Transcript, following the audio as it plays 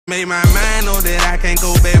Made my mind know that I can't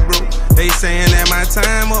go back, bro. They saying that my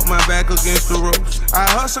time up, my back against the ropes. I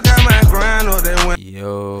hustle, got my grind on that one.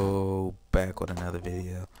 Yo, back with another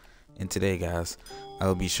video. And today, guys,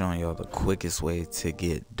 I'll be showing y'all the quickest way to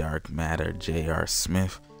get dark matter J.R.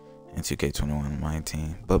 Smith in 2K21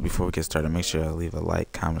 Myteam. But before we get started, make sure y'all leave a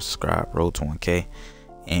like, comment, subscribe, roll to 1K,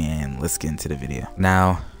 and let's get into the video.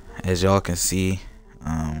 Now, as y'all can see,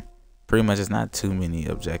 pretty much it's not too many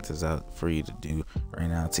objectives out for you to do right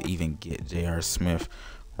now to even get J.R. Smith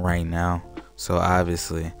right now. So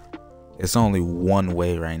obviously it's only one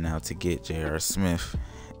way right now to get J.R. Smith,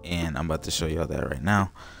 and I'm about to show y'all that right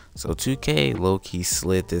now. So 2K low-key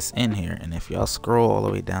slid this in here, and if y'all scroll all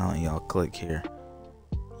the way down and y'all click here,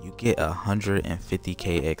 you get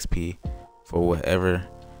 150k XP for whatever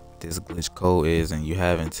this glitch code is, and you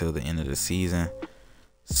have until the end of the season.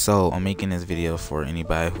 So I'm making this video for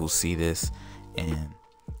anybody who see this and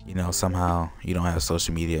you know somehow you don't have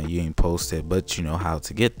social media and you ain't posted, but you know how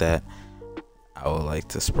to get that. I would like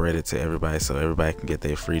to spread it to everybody so everybody can get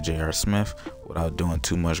their free J.R. Smith without doing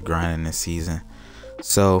too much grinding this season.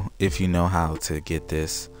 So if you know how to get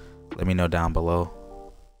this, let me know down below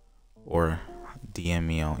or DM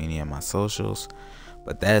me on any of my socials.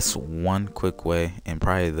 But that's one quick way, and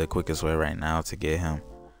probably the quickest way right now to get him.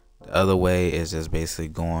 The other way is just basically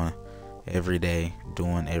going every day,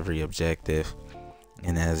 doing every objective.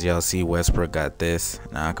 And as y'all see, Westbrook got this.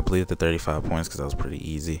 Now I completed the 35 points because that was pretty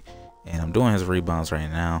easy. And I'm doing his rebounds right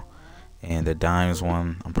now. And the dimes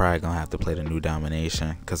one, I'm probably going to have to play the new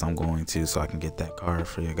domination because I'm going to, so I can get that card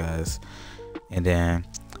for you guys. And then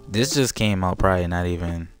this just came out probably not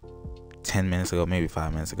even 10 minutes ago, maybe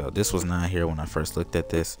 5 minutes ago. This was not here when I first looked at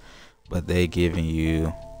this, but they giving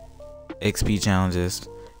you XP challenges.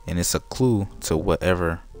 And it's a clue to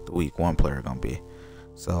whatever the week 1 player gonna be.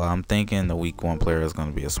 So I'm thinking the week 1 player is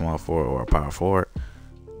gonna be a small forward or a power forward,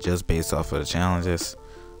 just based off of the challenges.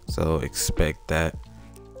 So expect that.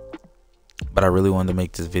 But I really wanted to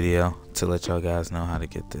make this video to let y'all guys know how to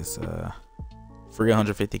get this free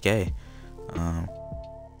 150k.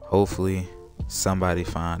 Hopefully somebody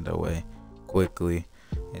find a way quickly,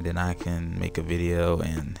 and then I can make a video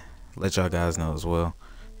and let y'all guys know as well.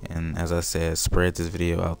 And as I said, spread this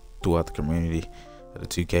video out throughout the community of the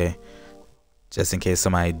 2K, just in case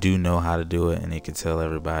somebody do know how to do it and they can tell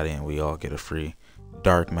everybody, and we all get a free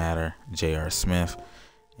dark matter J.R. Smith.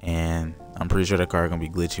 And I'm pretty sure that card gonna be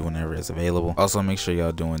glitchy whenever it's available. Also, make sure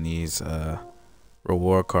y'all doing these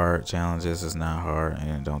reward card challenges. It's not hard and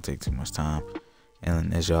it don't take too much time.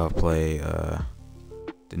 And as y'all play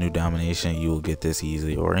the new domination, you will get this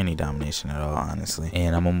easily, or any domination at all, honestly.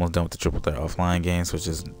 And I'm almost done with the triple threat offline games, which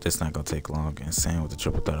is just not gonna take long, and same with the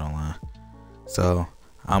triple threat online. So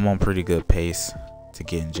I'm on pretty good pace to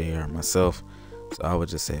getting JR myself. So I would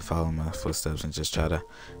just say follow my footsteps and just try to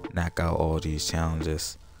knock out all these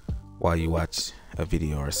challenges while you watch a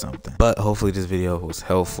video or something. But hopefully this video was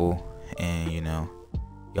helpful, and you know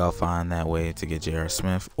y'all find that way to get J.R.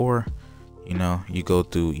 Smith, or you know, you go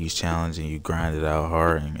through each challenge and you grind it out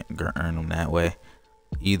hard and earn them that way.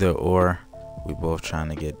 Either or, we both trying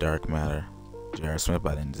to get dark matter J.R. Smith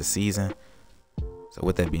by the end of the season. So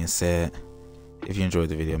with that being said, if you enjoyed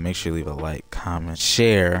the video, make sure you leave a like, comment,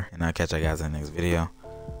 share, and I'll catch you guys in the next video.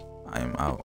 I am out.